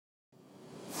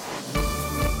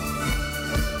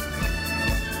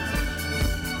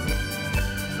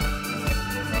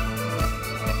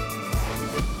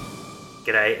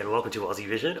G'day and welcome to Aussie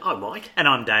Vision. I'm Mike. And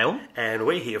I'm Dale. And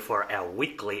we're here for our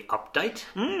weekly update.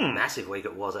 Massive week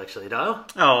it was actually, Dale.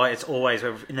 Oh, it's always.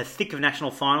 We're in the thick of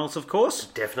national finals, of course.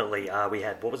 Definitely. We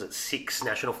had, 6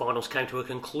 national finals came to a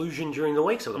conclusion during the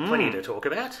week, so we've got plenty to talk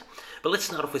about. But let's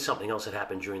start off with something else that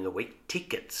happened during the week.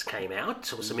 Tickets came out,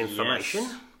 so some information.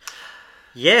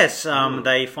 Yes,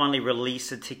 they finally released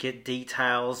the ticket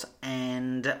details,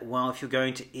 and well, if you're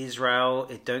going to Israel,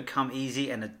 it don't come easy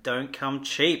and it don't come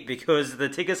cheap because the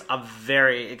tickets are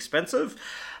very expensive.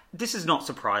 This is not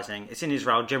surprising. It's in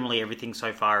Israel. Generally, everything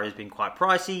so far has been quite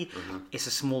pricey. It's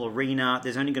a small arena.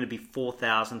 There's only going to be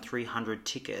 4,300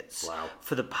 tickets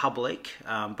for the public,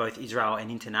 both Israel and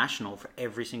international, for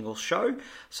every single show.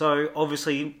 So,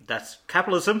 obviously, that's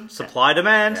capitalism,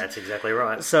 supply-demand. That's exactly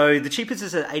right. So, the cheapest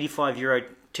is an €85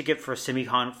 ticket for a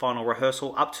semi-final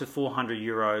rehearsal, up to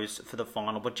 €400 for the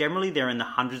final. But generally, they're in the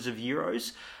hundreds of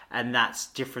euros, and that's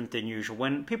different than usual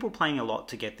when people are paying a lot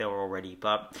to get there already.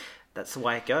 But that's the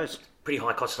way it goes. Pretty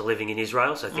high cost of living in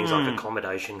Israel, so things like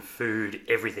accommodation, food,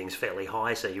 everything's fairly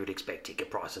high, so you would expect ticket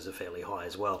prices are fairly high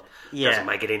as well. Yeah. Doesn't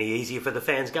make it any easier for the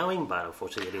fans going, but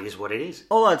unfortunately it is what it is.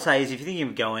 All I'd say is if you're thinking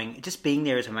of going, just being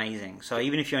there is amazing. So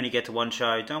even if you only get to one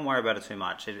show, don't worry about it too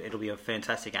much. It'll be a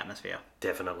fantastic atmosphere.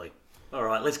 Definitely. All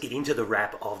right, let's get into the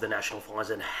wrap of the national finals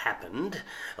that happened.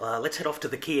 Let's head off to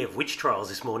the Kiev witch trials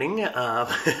this morning. Well,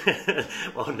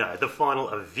 no, the final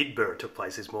of Vidbur took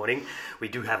place this morning. We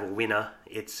do have a winner.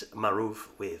 It's Maruv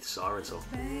with Siren Song.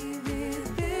 Baby,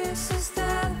 this is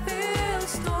that real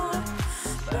storm,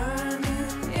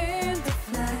 burning in the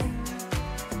flame.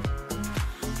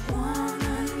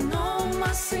 Wanna know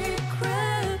my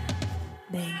secret,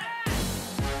 babe.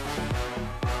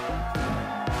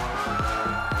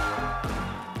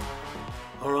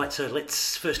 Alright, so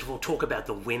let's first of all talk about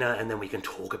the winner and then we can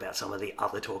talk about some of the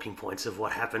other talking points of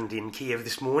what happened in Kiev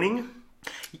this morning.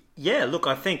 Yeah, look,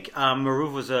 I think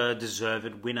Maruv was a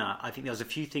deserved winner. I think there was a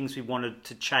few things we wanted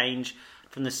to change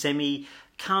from the semi,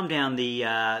 calm down the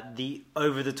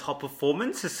over-the-top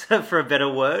performance, for a better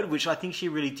word, which I think she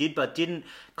really did, but didn't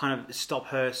kind of stop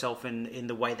herself in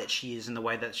the way that she is and the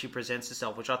way that she presents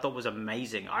herself, which I thought was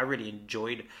amazing. I really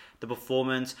enjoyed the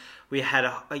performance. We had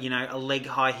a leg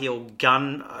high heel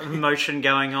gun motion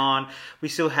going on. We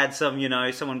still had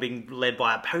someone being led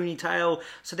by a ponytail.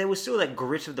 So there was still that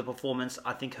grit of the performance.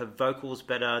 I think her vocals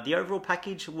better. The overall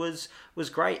package was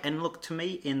great. And look, to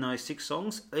me, in those 6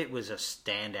 songs, it was a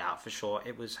standout for sure.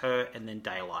 It was her and then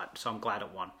Daylight. So I'm glad it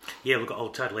won. Yeah, look, I'll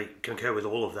totally concur with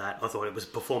all of that. I thought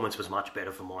performance was much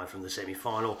better for mine from the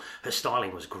semi-final. Her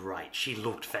styling was great. She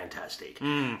looked fantastic.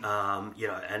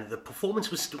 And the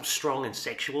performance was still strong and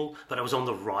sexual, but it was on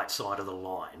the right side of the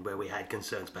line where we had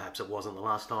concerns perhaps it wasn't the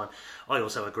last time. I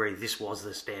also agree this was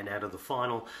the standout of the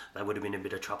final. They would have been in a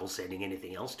bit of trouble sending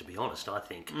anything else, to be honest, I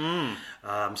think.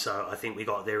 So I think we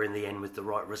got there in the end with the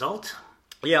right result.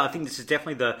 Yeah, I think this is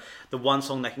definitely the one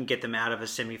song that can get them out of a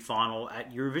semi-final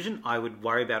at Eurovision. I would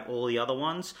worry about all the other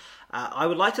ones. I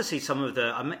would like to see some of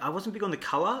I wasn't big on the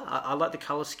colour. I like the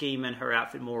colour scheme and her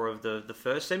outfit more of the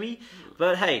first semi.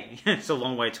 But hey, it's a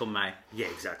long way till May. Yeah,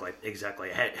 exactly.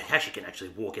 How she can actually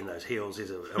walk in those heels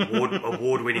is an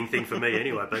award-winning thing for me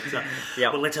anyway. But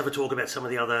well, let's have a talk about some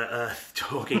of the other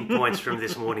talking points from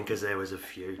this morning because there was a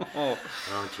few. Oh,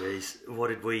 jeez. What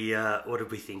did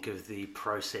we think of the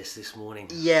process this morning?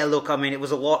 Yeah, look, I mean, it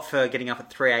was a lot for getting up at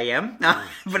 3 a.m,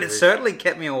 but it certainly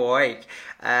kept me awake.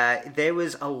 There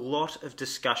was a lot of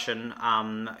discussion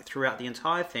throughout the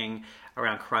entire thing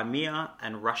around Crimea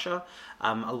and Russia.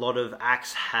 A lot of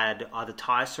acts had either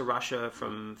ties to Russia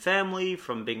from family,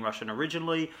 from being Russian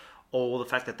originally, or the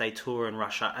fact that they tour in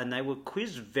Russia, and they were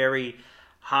quizzed very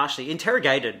harshly.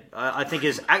 Interrogated, I think,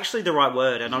 is actually the right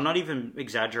word, and I'm not even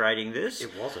exaggerating this.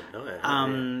 It wasn't,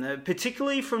 no.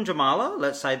 Particularly from Jamala,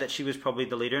 let's say that she was probably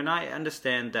the leader, and I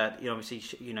understand that, obviously,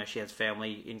 she has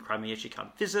family in Crimea, she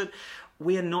can't visit.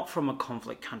 We are not from a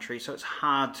conflict country, so it's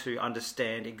hard to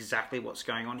understand exactly what's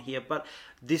going on here, but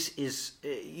this is,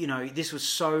 this was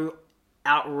so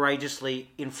outrageously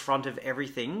in front of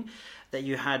everything that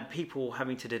you had people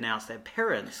having to denounce their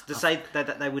parents to say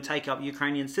that they would take up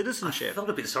Ukrainian citizenship. I felt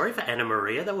a bit sorry for Anna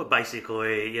Maria. They were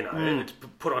basically,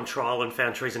 put on trial and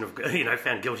found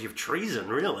found guilty of treason,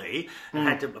 really, and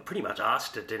had to pretty much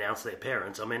ask to denounce their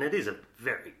parents. I mean, it is a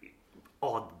very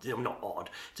not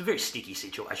odd. It's a very sticky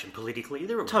situation politically.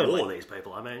 They're at war, these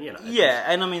people. I mean, Yeah,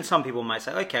 and I mean, some people may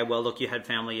say, okay, well, look, you had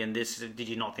family in this. Did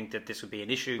you not think that this would be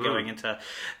an issue going into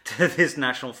this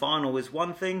national final? Is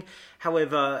one thing.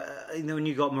 However, when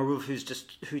you got Maruv,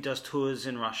 who does tours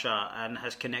in Russia and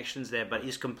has connections there, but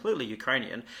is completely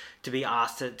Ukrainian, to be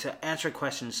asked to answer a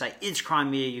question and say, is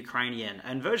Crimea Ukrainian?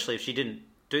 And virtually, if she didn't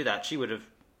do that, she would have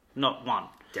not won.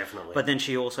 Definitely. But then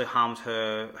she also harmed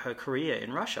her career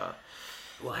in Russia.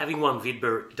 Well, having won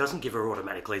Vidba doesn't give her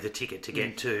automatically the ticket to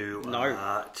get to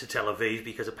Tel Aviv,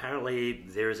 because apparently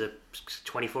there is a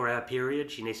 24-hour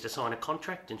period. She needs to sign a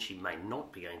contract, and she may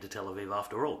not be going to Tel Aviv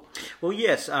after all. Well,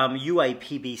 yes,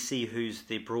 UAPBC, who's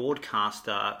the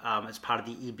broadcaster as part of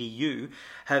the EBU,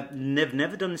 have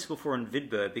never done this before in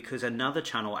Vidba, because another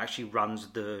channel actually runs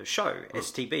the show,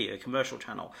 STB, a commercial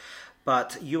channel.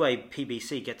 But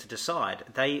UAPBC get to decide.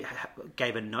 They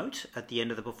gave a note at the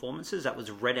end of the performances that was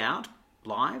read out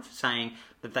live, saying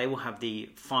that they will have the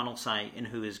final say in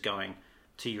who is going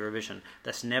to Eurovision.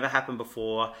 That's never happened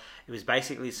before. It was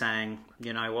basically saying,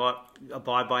 you know what,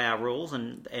 abide by our rules,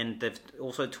 and they've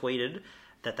also tweeted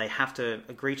that they have to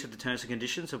agree to the terms and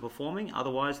conditions of performing,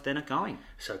 otherwise they're not going.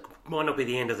 So it might not be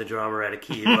the end of the drama out of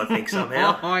Kiev, I think,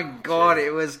 somehow. Oh my God,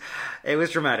 it was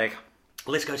dramatic.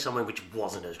 Let's go somewhere which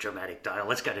wasn't as dramatic, Dale.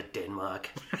 Let's go to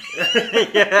Denmark.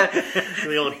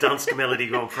 The old Dansk Melody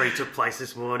Grand Prix took place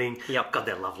this morning. Yep. God,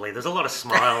 they're lovely. There's a lot of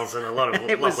smiles and a lot of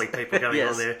lovely people going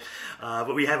yes. on there.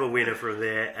 But we have a winner from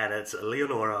there, and it's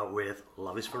Leonora with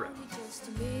Love Is Forever. Just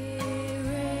a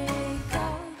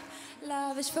miracle.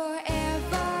 Love is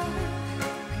forever.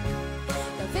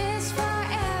 Love is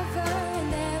forever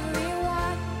and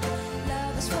everyone.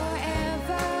 Love is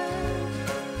forever.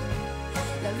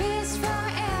 Love is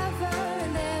forever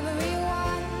and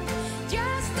everyone.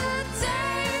 Just a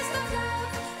taste of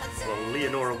love. Well,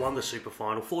 Leonora won the super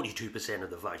final, 42% of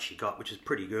the vote she got, which is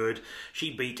pretty good.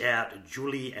 She beat out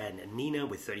Julie and Nina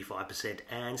with 35%,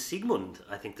 and Sigmund,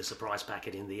 I think the surprise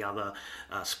packet in the other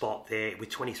spot there with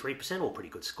 23%, all pretty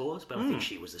good scores, but I think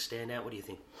she was the standout. What do you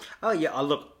think? Oh yeah,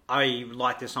 look, I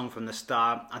liked this song from the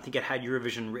start. I think it had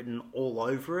Eurovision written all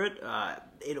over it.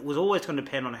 It was always going to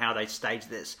depend on how they staged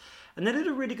this. And they did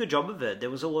a really good job of it. There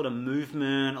was a lot of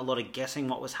movement, a lot of guessing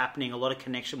what was happening, a lot of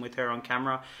connection with her on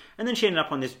camera. And then she ended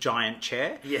up on this giant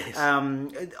chair. Yes.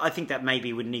 I think that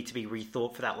maybe would need to be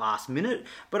rethought for that last minute.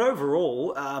 But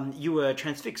overall, you were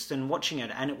transfixed and watching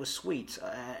it, and it was sweet.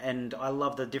 And I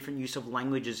love the different use of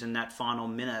languages in that final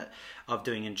minute of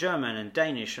doing in German and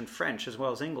Danish and French as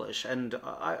well as English. And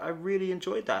I really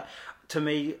enjoyed that. To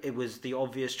me, it was the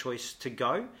obvious choice to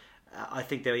go. I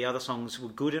think the other songs were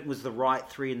good. It was the right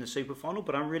three in the super final,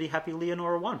 but I'm really happy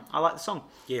Leonora won. I like the song.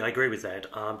 Yeah, I agree with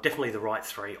that. Definitely the right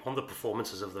three. On the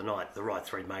performances of the night, the right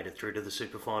three made it through to the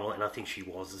super final, and I think she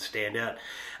was the standout.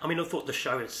 I mean, I thought the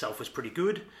show itself was pretty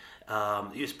good.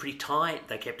 It was pretty tight.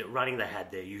 They kept it running. They had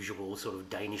their usual sort of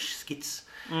Danish skits.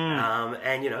 And,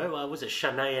 was it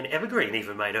Shanae and Evergreen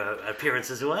even made an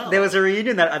appearance as well? There was a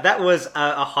reunion. That was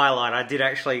a highlight. I did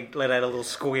actually let out a little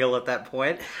squeal at that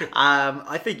point.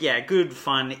 I think, yeah, good,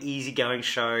 fun, easygoing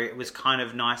show. It was kind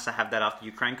of nice to have that after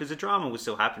Ukraine, because the drama was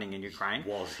still happening in Ukraine. It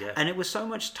was, yeah. And it was so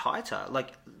much tighter.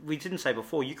 Like we didn't say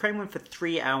before, Ukraine went for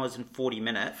 3 hours and 40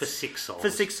 minutes. For 6 songs. For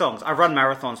 6 songs. I run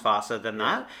marathons faster than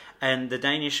that. And the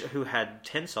Danish, who had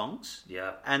 10 songs,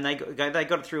 and they got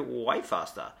it through way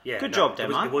faster. Yeah, good job,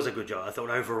 Denmark. It was a good job. I thought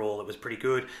overall it was pretty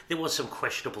good. There was some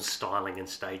questionable styling and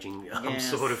staging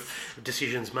sort of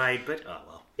decisions made, but oh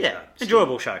well. Yeah,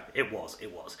 enjoyable show. It was.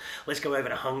 Let's go over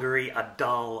to Hungary.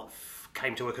 Adal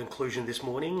came to a conclusion this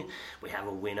morning. We have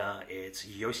a winner. It's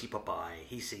Yossi Papai.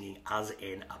 He's singing Az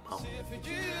En Apam.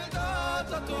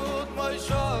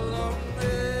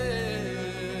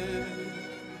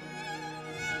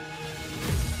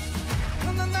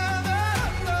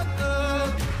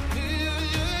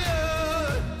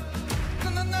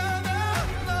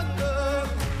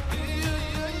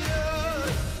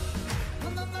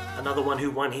 Another one who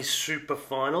won his super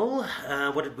final.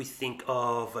 What did we think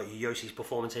of Yossi's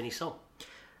performance in his song?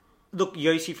 Look,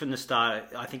 Yossi from the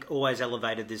start, I think, always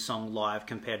elevated this song live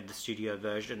compared to the studio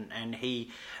version, and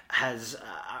he has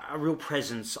a real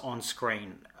presence on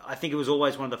screen. I think it was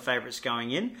always one of the favourites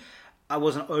going in. I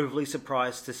wasn't overly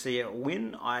surprised to see it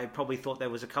win. I probably thought there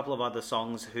was a couple of other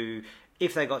songs who,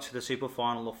 if they got to the super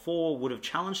final of 4, would have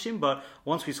challenged him, but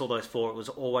once we saw those 4, it was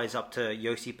always up to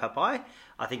Yossi Papai,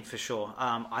 I think for sure.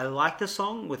 I like the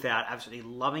song without absolutely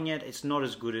loving it. It's not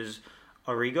as good as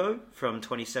Origo from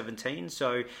 2017,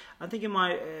 so I think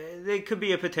there could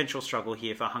be a potential struggle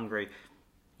here for Hungary.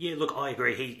 Yeah, look, I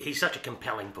agree. He's such a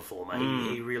compelling performer.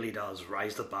 He really does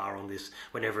raise the bar on this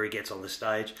whenever he gets on the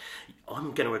stage.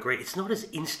 I'm going to agree. It's not as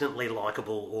instantly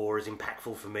likeable or as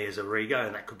impactful for me as Origo,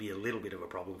 and that could be a little bit of a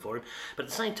problem for him. But at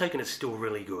the same token, it's still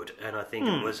really good. And I think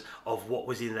it was, of what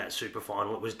was in that super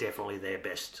final, it was definitely their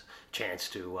best chance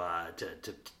to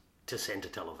send to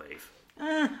Tel Aviv.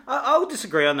 I would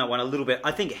disagree on that one a little bit.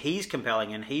 I think he's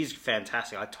compelling and he's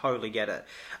fantastic. I totally get it.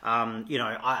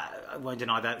 I won't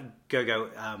deny that Go-Go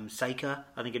Seika,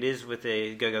 I think it is, with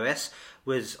the Go-Go S,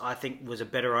 was a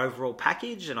better overall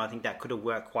package, and I think that could have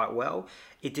worked quite well.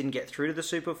 It didn't get through to the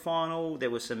super final.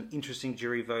 There was some interesting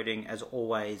jury voting, as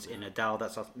always, in Adele.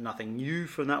 That's nothing new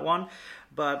from that one.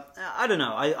 But I don't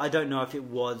know. I don't know if it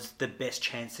was the best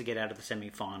chance to get out of the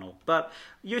semi-final. But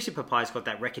Yossi Papai's got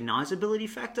that recognisability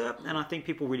factor, and I think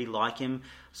people really like him.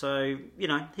 So,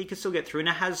 he can still get through, and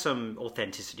it has some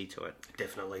authenticity to it.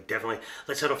 Definitely.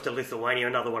 Let's head off to Lithuania.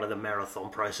 Another one of the marathon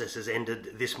processes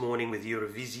ended this morning with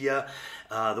Eurovisia.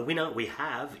 The winner we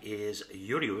have is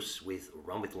Yurius with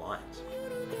Run with Lions.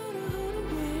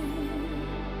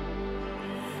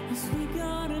 We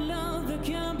got a love that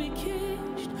can't be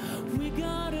caged. We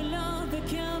got a love that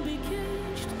can't be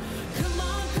caged. Come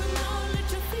on,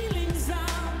 let your feelings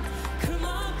out. Come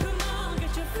on,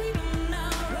 get your freedom now.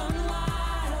 Run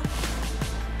wild,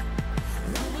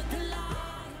 run with the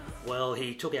lion. Well,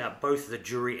 he took out both the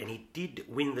jury and he did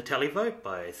win the televote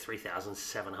by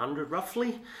 3,700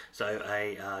 roughly. So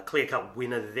a clear-cut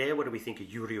winner there. What do we think of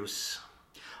Yurius?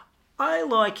 I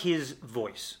like his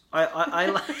voice. I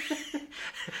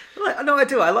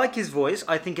do. I like his voice.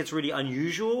 I think it's really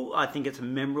unusual. I think it's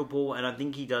memorable, and I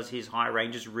think he does his high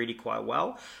ranges really quite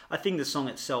well. I think the song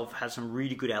itself has some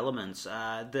really good elements.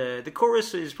 The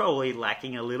chorus is probably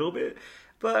lacking a little bit,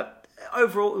 but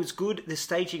overall it was good. The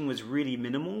staging was really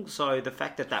minimal, so the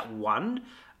fact that won,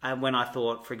 and when I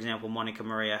thought, for example, Monica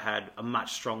Maria had a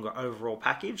much stronger overall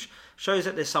package, shows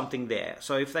that there's something there.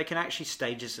 So if they can actually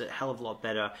stage this a hell of a lot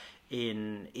better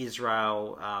in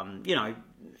Israel,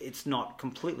 it's not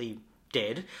completely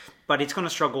dead, but it's going to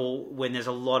struggle when there's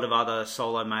a lot of other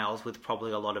solo males with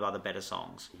probably a lot of other better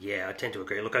songs. Yeah, I tend to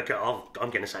agree. Look, I'm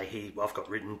going to say I've got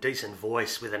written decent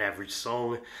voice with an average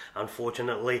song,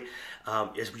 unfortunately.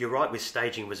 As you're right, with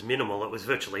staging was minimal. It was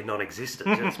virtually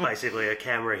non-existent. It's basically a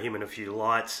camera, him and a few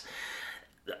lights.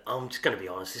 I'm just going to be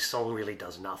honest, this song really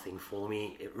does nothing for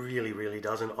me. It really, really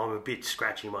doesn't. I'm a bit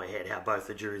scratching my head how both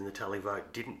the jury and the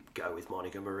televote didn't go with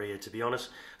Monica Maria, to be honest.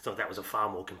 I thought that was a far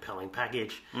more compelling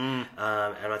package. And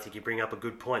I think you bring up a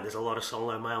good point. There's a lot of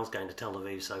solo males going to Tel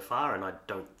Aviv so far, and I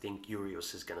don't think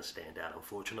Yurius is going to stand out,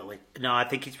 unfortunately. No, I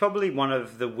think he's probably one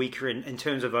of the weaker in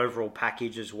terms of overall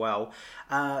package as well.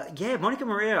 Monica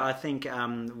Maria, I think,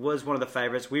 was one of the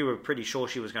favourites. We were pretty sure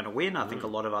she was going to win. I think a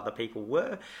lot of other people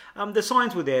were. The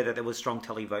signs were there that there was strong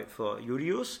televote for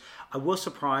Yurius. I was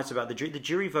surprised about the jury. The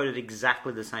jury voted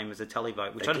exactly the same as the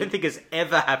televote, which I don't think has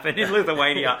ever happened in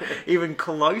Lithuania, even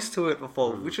close to it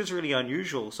before, which was really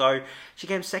unusual. So she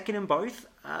came second in both.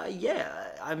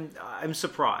 I'm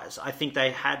surprised. I think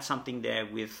they had something there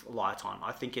with Light On.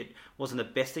 I think it wasn't the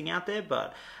best thing out there,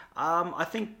 but I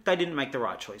think they didn't make the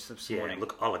right choice this morning.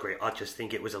 Look, I'll agree. I just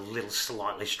think it was a little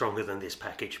slightly stronger than this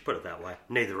package, put it that way.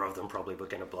 Neither of them probably were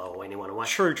going to blow anyone away.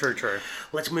 True.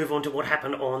 Let's move on to what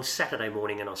happened on Saturday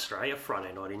morning in Australia,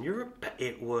 Friday night in Europe.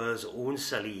 It was Un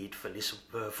Salid for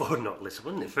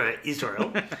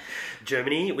Israel.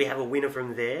 Germany, we have a winner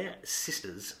from there,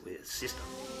 Sisters with Sister.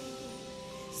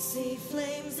 See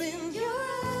flames in your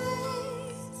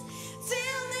eyes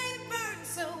till they burn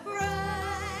so bright.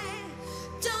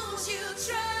 Don't you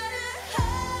try to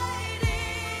hide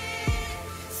it,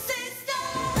 sister.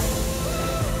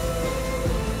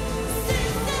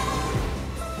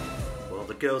 Well,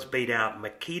 the girls beat out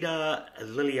Makita,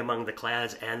 Lily Among the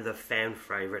Clouds, and the fan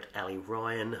favourite Ali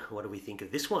Ryan. What do we think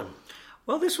of this one?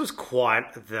 Well, this was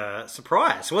quite the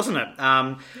surprise, wasn't it?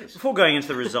 Yes. Before going into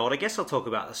the result, I guess I'll talk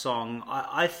about the song.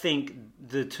 I think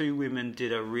the two women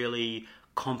did a really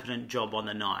competent job on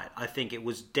the night. I think it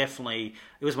was my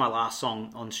last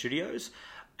song on Studios,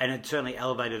 and it certainly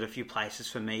elevated a few places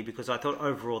for me because I thought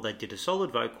overall they did a solid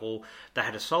vocal, they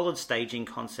had a solid staging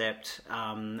concept,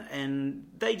 and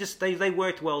they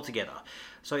worked well together.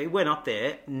 So it went up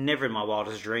there. Never in my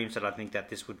wildest dreams did I think that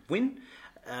this would win,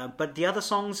 but the other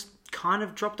songs kind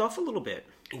of dropped off a little bit.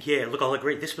 Yeah, look, I'll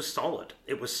agree. This was solid.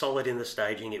 It was solid in the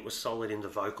staging. It was solid in the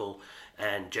vocal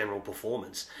and general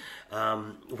performance.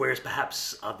 Whereas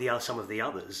perhaps some of the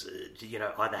others,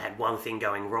 either had one thing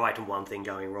going right and one thing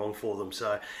going wrong for them.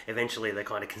 So eventually the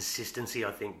kind of consistency,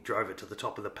 I think, drove it to the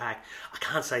top of the pack. I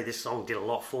can't say this song did a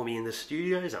lot for me in the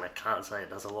studios, and I can't say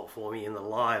it does a lot for me in the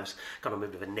lives. Kind of a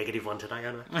bit of a negative one today,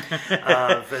 I know.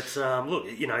 But look,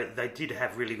 they did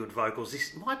have really good vocals.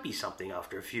 This might be something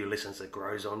after a few listens that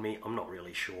grows on me. I'm not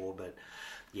really sure, but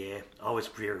yeah, I was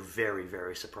very, very,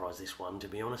 very surprised this one, to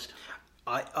be honest.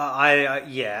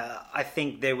 I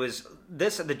think there was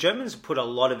this. The Germans put a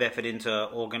lot of effort into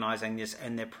organising this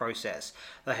and their process.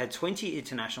 They had 20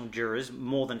 international jurors,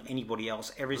 more than anybody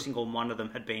else. Every single one of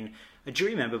them had been a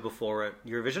jury member before at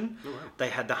Eurovision. Oh, wow. They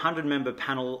had the 100-member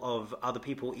panel of other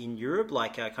people in Europe,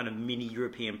 like a kind of mini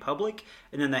European public,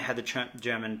 and then they had the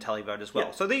German televote as well.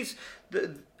 Yeah. So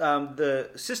the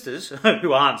sisters,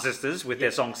 who aren't sisters with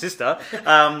their song Sister,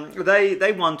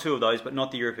 they won 2 of those, but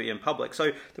not the European public. So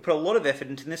they put a lot of effort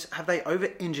into this. Have they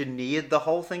over-engineered the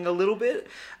whole thing a little bit?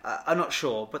 I'm not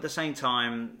sure, but at the same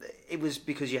time, it was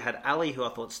because you had Ali, who I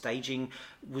thought staging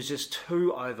was just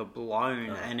too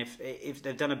overblown, and if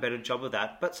they've done a better job of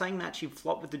that, but saying that, she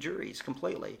flopped with the juries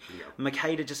completely. Yeah.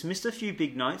 Makeda just missed a few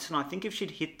big notes, and I think if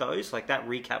she'd hit those, like that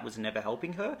recap was never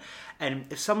helping her, and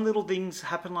if some little things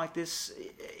happen like this,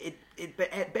 it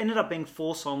ended up being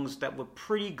 4 songs that were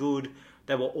pretty good.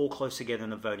 They were all close together in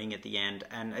the voting at the end,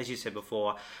 and as you said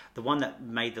before, the one that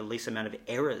made the least amount of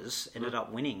errors ended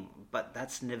up winning, but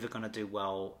that's never going to do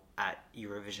well at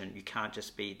Eurovision. You can't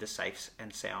just be the safe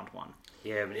and sound one.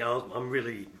 Yeah, I'm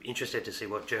really interested to see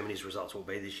what Germany's results will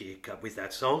be this year with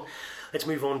that song. Let's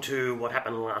move on to what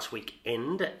happened last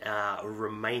weekend.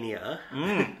 Romania.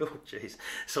 Oh, jeez.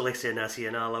 Selección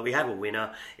Nacional. We had a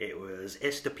winner. It was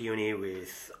Esther Pioni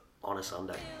with On a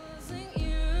Sunday.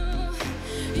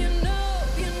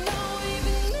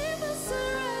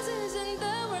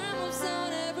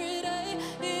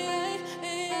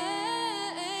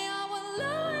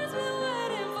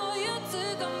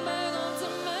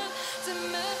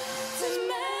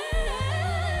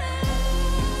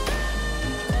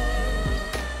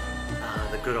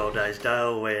 Good old days,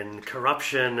 Dale, when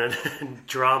corruption and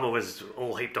drama was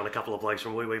all heaped on a couple of blokes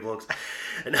from Wee Wee Blogs.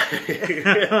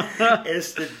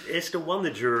 Esther won the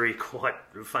jury quite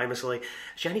famously.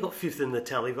 She only got 5th in the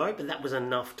tally vote, but that was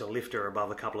enough to lift her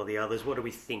above a couple of the others. What do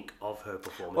we think of her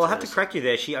performance? Well, I have to correct you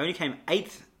there. She only came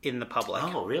 8th in the public.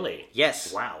 Oh, really?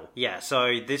 Yes. Wow. Yeah,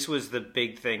 so this was the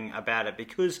big thing about it,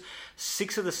 because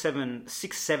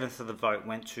 6/7 of the vote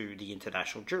went to the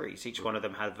international juries. Each one of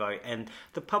them had a vote, and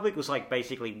the public was like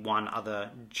basically one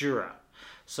other juror.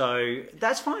 So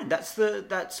that's fine.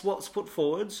 That's what's put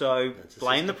forward. So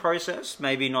blame the process,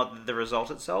 maybe not the result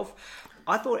itself.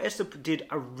 I thought Esther did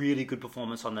a really good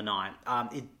performance on the night.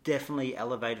 It definitely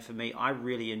elevated for me. I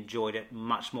really enjoyed it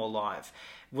much more live.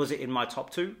 Was it in my top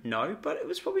 2? No, but it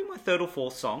was probably my 3rd or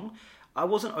 4th song. I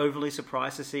wasn't overly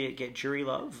surprised to see it get jury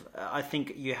love. I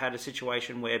think you had a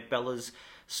situation where Bella's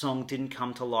song didn't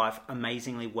come to life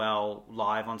amazingly well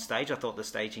live on stage. I thought the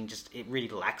staging it really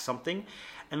lacked something.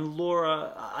 And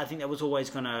Laura, I think that was always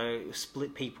going to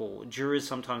split people. Jurors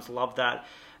sometimes love that,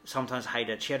 sometimes hate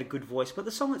it. She had a good voice, but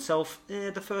the song itself,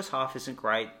 the first half isn't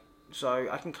great. So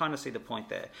I can kind of see the point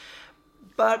there.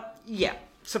 But yeah,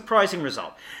 surprising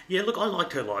result. Yeah, look, I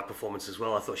liked her live performance as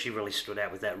well. I thought she really stood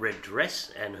out with that red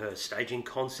dress and her staging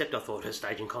concept. I thought her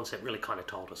staging concept really kind of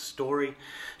told a story.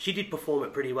 She did perform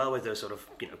it pretty well with her sort of,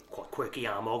 quite quirky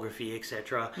armography,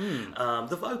 etc.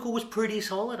 The vocal was pretty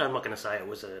solid. I'm not going to say it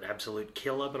was an absolute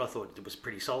killer, but I thought it was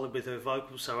pretty solid with her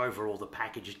vocals. So overall, the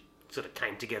package sort of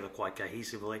came together quite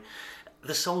cohesively.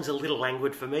 The song's a little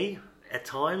languid for me at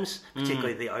times,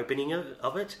 particularly the opening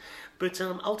of it, but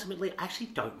ultimately I actually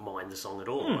don't mind the song at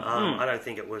all. I don't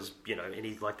think it was,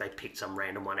 any like they picked some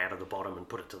random one out of the bottom and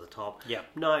put it to the top. Yeah.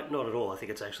 No, not at all. I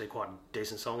think it's actually quite a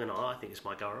decent song, and I think this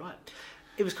might go alright.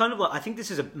 It was kind of like, I think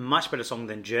this is a much better song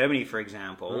than Germany, for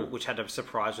example, which had a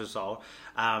surprise result,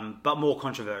 but more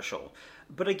controversial.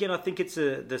 But again, I think it's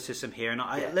the system here, and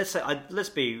let's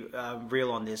be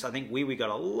real on this. I think we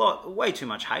got way too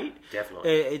much hate.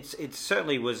 Definitely, it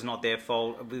certainly was not their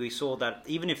fault. We saw that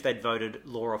even if they'd voted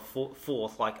Laura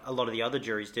 4th, like a lot of the other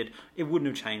juries did, it wouldn't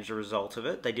have changed the result of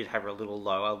it. They did have her a little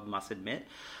low, I must admit.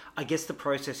 I guess the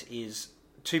process is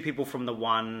 2 people from the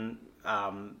one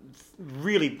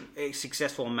really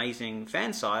successful, amazing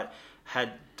fan site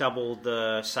had double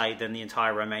the say than the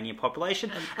entire Romanian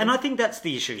population, and I think that's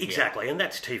the issue here. Exactly, and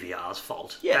that's TVR's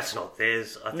fault. Yes. That's not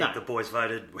theirs. I think the boys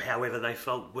voted however they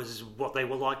felt was what they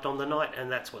were liked on the night,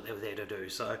 and that's what they were there to do.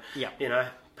 So,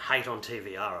 hate on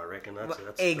TVR, I reckon.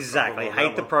 That's exactly.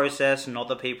 Hate the process, not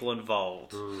the people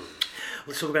involved.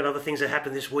 Let's talk about other things that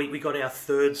happened this week. We got our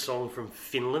 3rd song from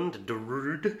Finland,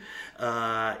 Darude,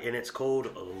 and it's called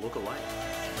Look Away.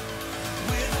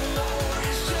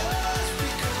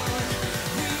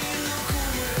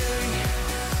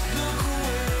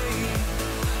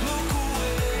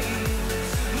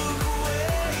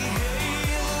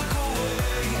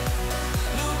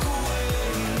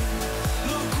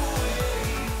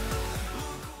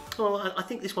 Well, I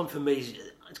think this one for me,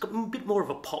 it's got a bit more of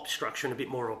a pop structure and a bit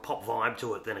more of a pop vibe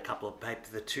to it than a couple of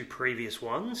the two previous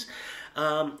ones.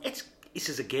 This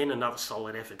is again another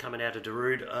solid effort coming out of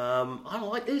Darude. I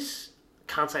like this.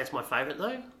 Can't say it's my favourite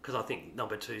though, because I think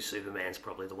number 2, Superman's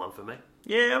probably the one for me.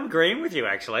 Yeah, I'm agreeing with you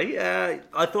actually.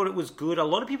 I thought it was good. A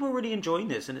lot of people are really enjoying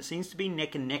this, and it seems to be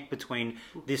neck and neck between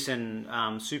this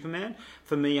and Superman.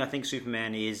 For me, I think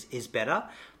Superman is better.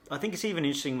 I think it's even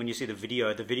interesting when you see the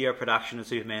video. The video production of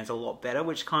Superman's a lot better,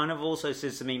 which kind of also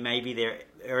says to me maybe they're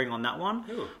erring on that one.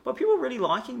 Ooh. But people are really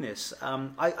liking this.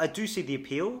 I do see the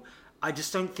appeal. I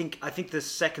just don't think... I think the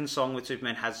second song with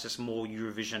Superman has just more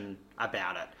Eurovision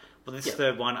about it. But this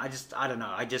third one, I don't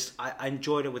know. I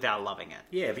enjoyed it without loving it.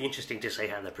 Yeah, it'd be interesting to see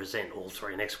how they present all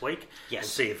three next week. Yes. And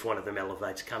see if one of them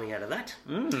elevates coming out of that.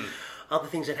 Other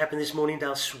things that happened this morning,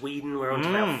 Dale, Sweden. We're on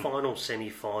to our final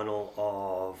semi-final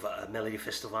of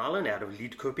Melodifestivalen out of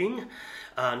Lidköping.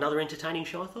 Another entertaining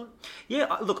show, I thought.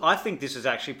 Yeah, look, I think this is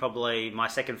actually probably my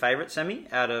second favourite semi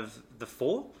out of the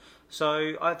 4.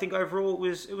 So I think overall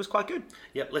it was quite good.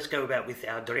 Yep, let's go about with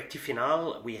our Directi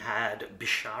Finale. We had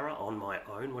Bishara on My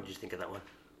Own. What did you think of that one?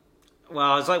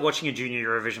 Well, it's like watching a junior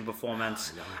Eurovision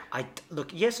performance. Oh, I know.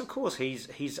 Look, yes, of course,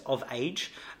 he's of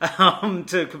age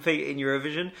to compete in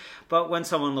Eurovision. But when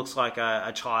someone looks like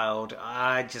a child,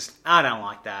 I don't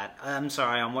like that. I'm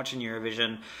sorry, I'm watching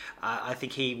Eurovision. I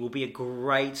think he will be a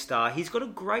great star. He's got a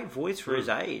great voice for his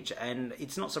age, and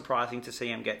it's not surprising to see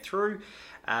him get through.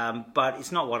 But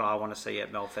it's not what I want to see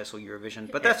at Melfest or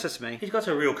Eurovision. But that's just me. He's got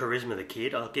some real charisma, the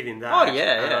kid. I'll give him that. Oh,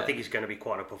 yeah, And yeah. I think he's going to be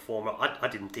quite a performer. I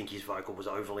didn't think his vocal was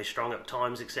overly strong at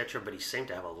times, etc. But he seemed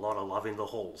to have a lot of love in the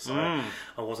hall. So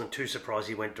I wasn't too surprised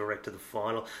he went direct to the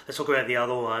final. Let's talk about the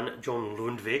other one, John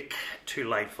Lundvik, Too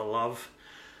Late for Love.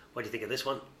 What do you think of this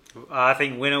one? I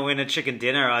think winner, chicken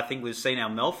dinner. I think we've seen our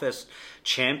Melfest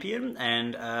champion,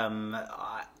 and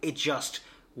it just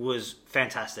was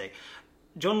fantastic.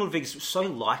 John Ludwig's so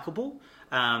likeable.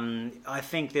 I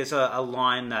think there's a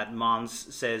line that Mans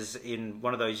says in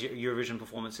one of those Eurovision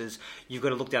performances, you've got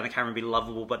to look down the camera and be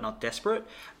lovable but not desperate.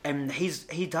 And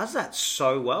he does that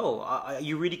so well.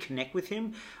 You really connect with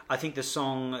him. I think the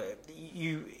song,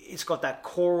 it's got that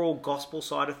choral gospel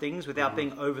side of things without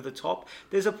being over the top.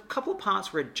 There's a couple of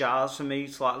parts where it jars for me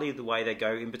slightly, the way they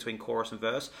go in between chorus and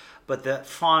verse. But the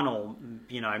final,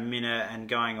 minute and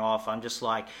going off, I'm just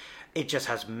like... It just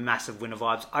has massive winner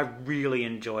vibes. I really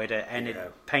enjoyed it, and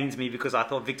it pains me because I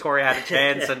thought Victoria had a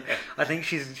chance, and I think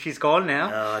she's gone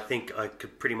now. I think I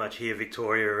could pretty much hear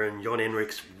Victoria and Jon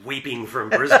Henriks weeping from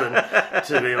Brisbane,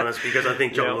 to be honest, because I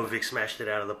think John Ludwig smashed it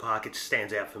out of the park. It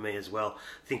stands out for me as well.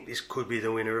 I think this could be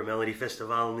the winner of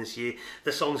Melodifestivalen this year.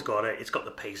 The song's got it. It's got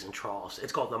the peaks and troughs.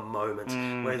 It's got the moments,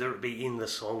 whether it be in the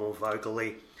song or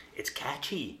vocally. It's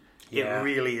catchy. Yeah. It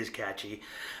really is catchy,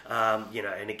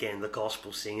 and again, the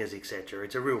gospel singers, etc.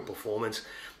 It's a real performance.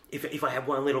 If I have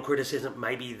one little criticism,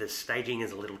 maybe the staging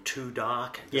is a little too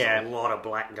dark. There's a lot of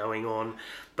black going on,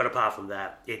 but apart from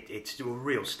that, it's a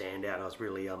real standout. I was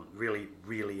really,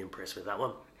 really impressed with that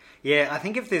one. Yeah, I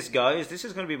think if this goes, this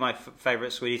is going to be my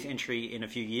favourite Swedish entry in a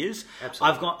few years.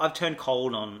 Absolutely. I've turned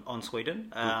cold on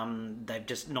Sweden. They've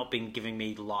just not been giving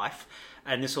me life.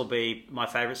 And this will be my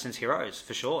favourite since Heroes,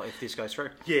 for sure, if this goes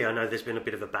through. Yeah, I know there's been a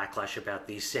bit of a backlash about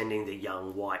the sending the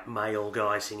young white male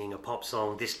guy singing a pop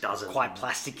song. This doesn't... Quite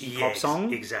plasticky pop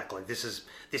song. Exactly. This is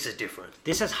different.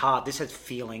 This has heart. This has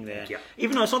feeling there. Yeah.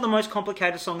 Even though it's not the most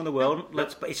complicated song in the world,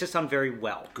 it's just done very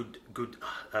well.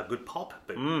 Good pop,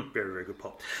 but very, very good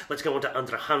pop. Let's go on to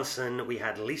Andra Hansen. We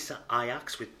had Lisa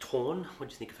Ajax with Torn. What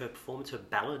do you think of her performance, her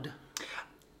ballad?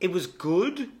 It was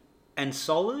good and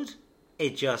solid.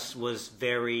 It just was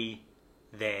very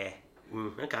there.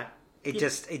 Okay.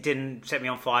 It didn't set me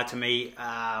on fire to me.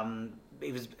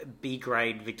 It was B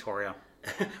grade Victoria.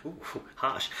 Ooh,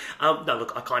 harsh. No,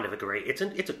 look, I kind of agree. It's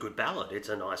a good ballad. It's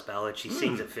a nice ballad. She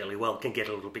sings it fairly well. It can get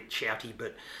a little bit shouty,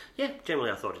 but yeah,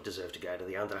 generally I thought it deserved to go to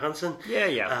the Andra Hansen.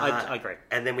 Yeah, I agree.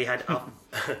 And then we had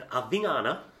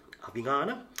Avingana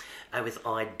with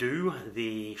I Do,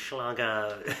 the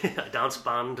Schlager dance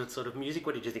band sort of music.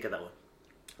 What did you think of that one?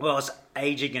 Well, it's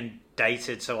aging and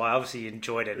dated, so I obviously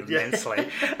enjoyed it immensely.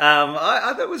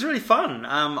 I thought it was really fun.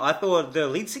 I thought the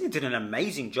lead singer did an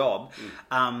amazing job.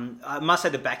 I must say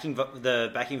the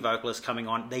backing vocalist coming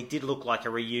on, they did look like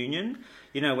a reunion.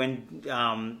 When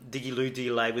Diggy Lou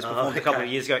Delay was performed a couple of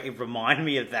years ago, it reminded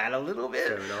me of that a little bit.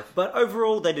 Fair enough. But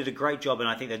overall, they did a great job, and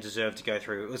I think they deserved to go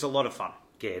through. It was a lot of fun.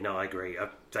 Yeah, no, I agree.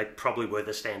 They probably were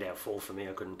the standout four for me.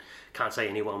 I can't say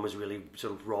anyone was really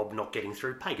sort of robbed not getting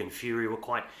through. Pagan Fury were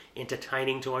quite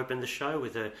entertaining to open the show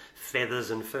with the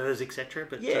feathers and furs, etc.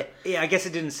 But yeah, I guess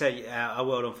it didn't set a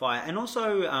world on fire. And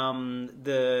also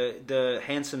the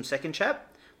handsome second chap.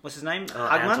 what's his name?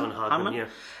 Anton Hagman, yeah.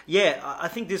 Yeah, I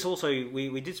think this also,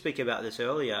 we did speak about this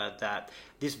earlier, that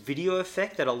this video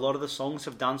effect that a lot of the songs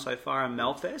have done so far in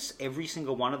Melfest, every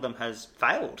single one of them has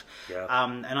failed. Yeah.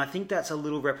 And I think that's a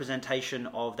little representation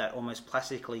of that almost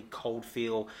plastically cold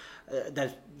feel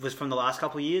that was from the last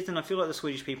couple of years. And I feel like the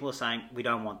Swedish people are saying, we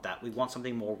don't want that. We want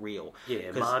something more real.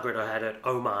 Yeah, Margaret had it,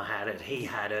 Omar had it, he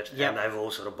had it, Yep. and they've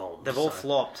all sort of bombed. They've all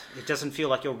flopped. It doesn't feel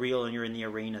like you're real and you're in the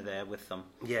arena there with them.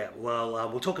 Yeah, well,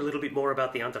 we'll talk a little bit more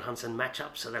about the Under Hansen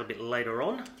matchup, so that'll be later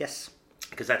on, Yes.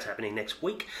 because that's happening next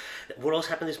week. What else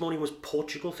happened this morning was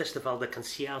Portugal Festival de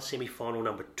Canção semi-final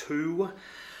number 2.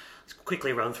 Let's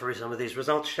quickly run through some of these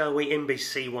results, shall we?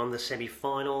 MBC won the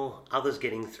semi-final. Others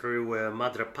getting through were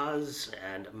Madre Paz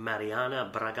and Mariana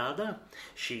Bragada.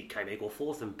 She came equal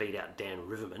fourth and beat out Dan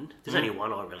Riverman. There's only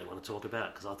one I really want to talk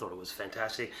about because I thought it was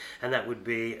fantastic, and that would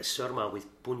be Surma with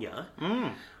Punya.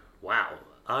 Wow,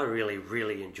 I really,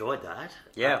 really enjoyed that.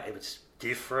 Yeah. It was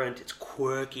different, it's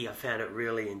quirky, I found it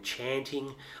really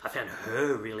enchanting. I found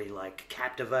her really,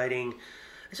 captivating.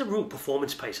 It's a real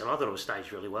performance piece, and I thought it was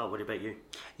staged really well. What about you?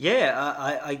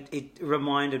 Yeah, it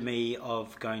reminded me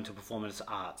of going to performance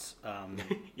arts.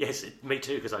 Yes, me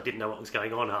too, because I didn't know what was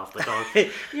going on half the time.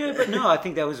 Yeah, but no, I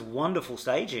think that was wonderful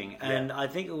staging, and I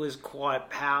think it was quite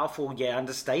powerful,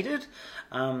 understated.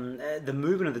 The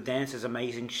movement of the dance is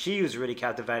amazing. She was really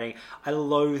captivating. I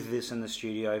loathe this in the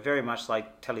studio, very much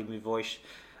like Telly Mi Voice.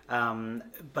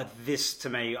 But this, to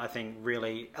me, I think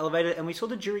really elevated. And we saw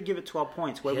the jury give it 12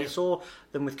 points, where we saw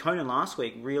them with Conan last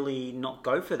week really not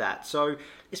go for that. So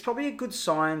it's probably a good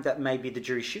sign that maybe the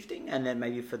jury's shifting, and then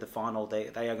maybe for the final they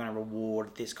are going to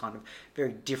reward this kind of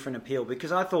very different appeal.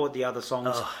 Because I thought the other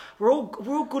songs were all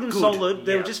good and solid.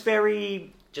 They were just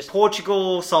very... Just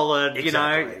Portugal, solid,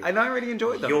 exactly. And I really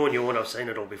enjoyed them. Yawn, I've seen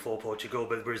it all before, Portugal,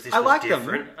 but whereas this I was liked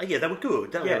different. them. Yeah, they were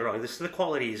good, don't get me wrong. The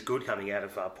quality is good coming out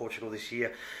of Portugal this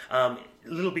year. A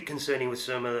little bit concerning with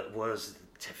Surma was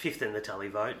fifth in the tally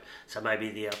vote, so maybe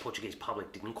the Portuguese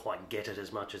public didn't quite get it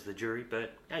as much as the jury,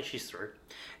 but hey, she's through.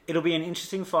 It'll be an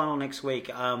interesting final next week.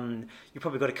 You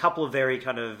probably got a couple of very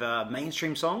kind of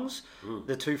mainstream songs,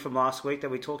 the two from last week that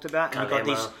we talked about, and you got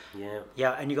these,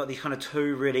 and you got these kind of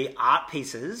two really art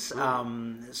pieces.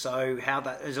 So how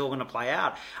that is all going to play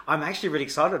out, I'm actually really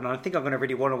excited, and I think I'm going to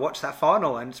really want to watch that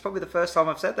final. And it's probably the first time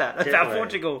I've said that about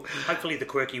Portugal. Hopefully, the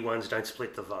quirky ones don't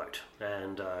split the vote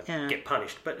and get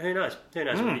punished. But who knows? Who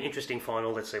knows? It'll be an interesting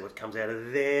final. Let's see what comes out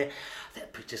of there.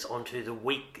 That puts us onto the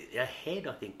week ahead,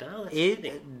 I think, Dale.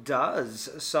 It does.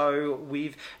 So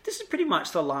this is pretty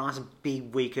much the last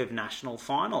big week of national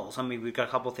finals. I mean, we've got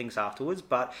a couple of things afterwards,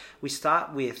 but we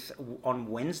start with on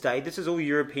Wednesday. This is all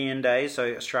European days,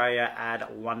 so Australia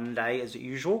add one day as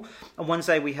usual. On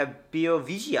Wednesday, we have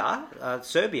Biovizia,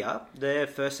 Serbia, their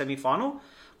first semi-final.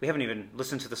 We haven't even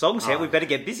listened to the songs yet. We better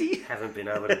get busy. Haven't been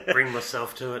able to bring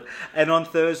myself to it. And on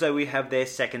Thursday, we have their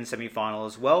second semi-final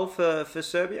as well for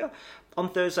Serbia. On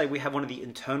Thursday, we have one of the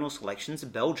internal selections,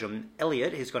 Belgium.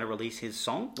 Elliot is going to release his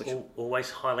song. Which always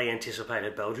highly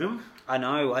anticipated, Belgium. I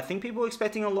know. I think people are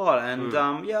expecting a lot. And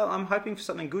I'm hoping for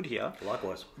something good here.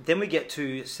 Likewise. Then we get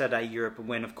to Saturday Europe,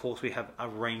 when, of course, we have a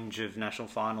range of national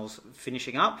finals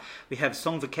finishing up. We have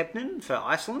Songfjordknappen for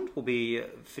Iceland. We'll be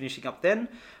finishing up then.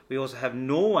 We also have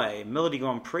Norway, Melody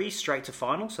Grand Prix, straight to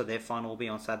final, so their final will be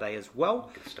on Saturday as well.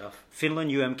 Good stuff.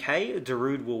 Finland, UMK,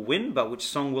 Darude will win, but which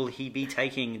song will he be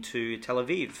taking to Tel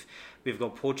Aviv? We've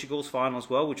got Portugal's final as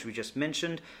well, which we just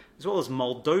mentioned, as well as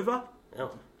Moldova,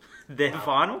 their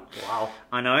final. Wow.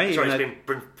 I know. Sorry, it's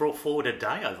been brought forward a day,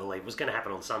 I believe. It was going to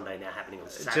happen on Sunday, now happening on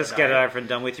Saturday. Just get it over and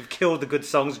done with. You've killed the good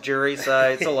songs jury, so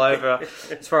it's all over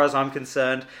as far as I'm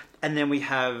concerned. And then we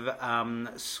have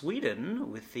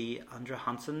Sweden with the Andre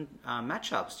Hansen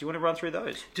matchups. Do you want to run through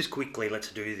those? Just quickly,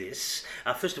 let's do this.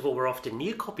 First of all, we're off to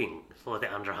Nierkoping for the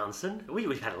Andre Hansen.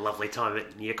 We've had a lovely time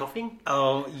at Nierkoping.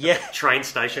 Oh, yeah. Train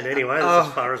station, anyway. That's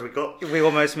as far as we got. We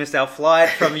almost missed our flight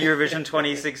from Eurovision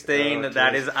 2016.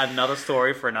 That is another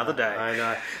story for another day. I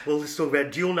know. Well, let's talk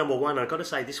about duel number one. I've got to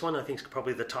say, this one I think is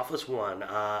probably the toughest one.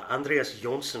 Andreas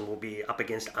Jonsson will be up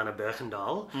against Anna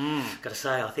Bergendahl. Got to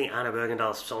say, I think Anna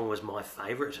Bergendahl's song was my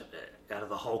favourite out of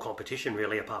the whole competition,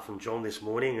 really, apart from John this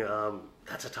morning.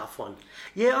 That's a tough one.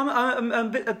 Yeah, I'm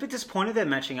a bit disappointed they're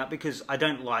matching up, because I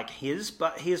don't like his,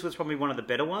 but his was probably one of the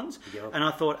better ones. Yep. And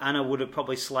I thought Anna would have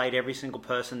probably slayed every single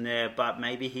person there, but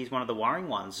maybe he's one of the worrying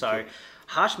ones. So,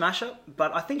 harsh mashup,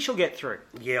 but I think she'll get through.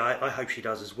 Yeah, I hope she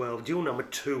does as well. Duel number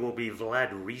 2 will be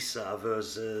Vlad Risa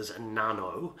versus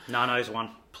Nano. Nano's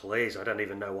one. Please, I don't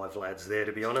even know why Vlad's there,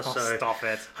 to be honest. Oh, stop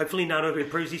it. Hopefully Nano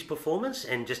improves his performance,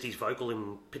 and just his vocal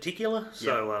in particular,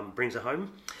 so brings it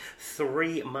home.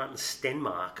 3, Martin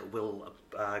Stenmark will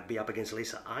be up against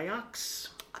Lisa Ajax.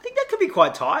 I think that could be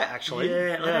quite tight, actually.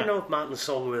 Yeah, I don't know if Martin's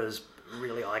song was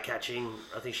really eye-catching.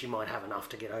 I think she might have enough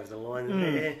to get over the line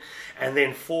there. And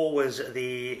then 4 was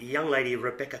the young lady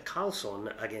Rebecca Carlson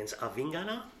against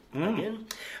Avingana. Again,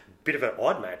 bit of an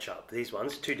odd matchup. These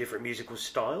ones, 2 different musical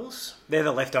styles. They're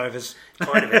the leftovers.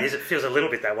 Kind of it is. It feels a little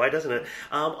bit that way, doesn't it?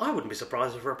 I wouldn't be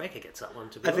surprised if Rebecca gets that one.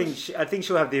 To be honest, I think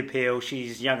she'll have the appeal.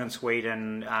 She's young and sweet,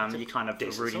 and you're kind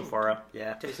of rooting for her.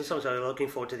 Yeah. Decent song. So looking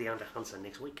forward to the Under Hunter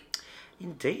next week.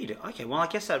 Indeed. Okay, well, I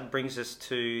guess that brings us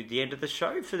to the end of the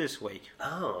show for this week.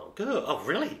 Oh, good. Oh,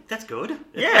 really? That's good.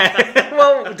 Yeah.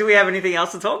 Well, do we have anything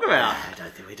else to talk about? I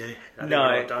don't think we do. I think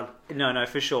we're all done. No,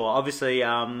 for sure. Obviously,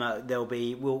 there'll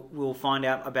be we'll find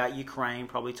out about Ukraine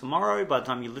probably tomorrow. By the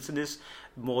time you listen to this,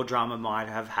 more drama might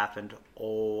have happened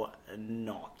or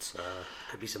not.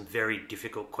 Could be some very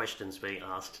difficult questions being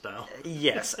asked, Dale.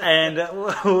 Yes, and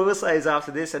what we'll say is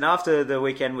after this and after the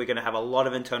weekend, we're going to have a lot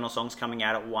of internal songs coming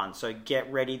out at once. So get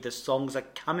ready. The songs are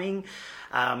coming.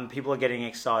 People are getting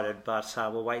excited, but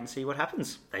we'll wait and see what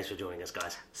happens. Thanks for joining us,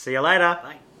 guys. See you later.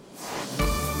 Bye.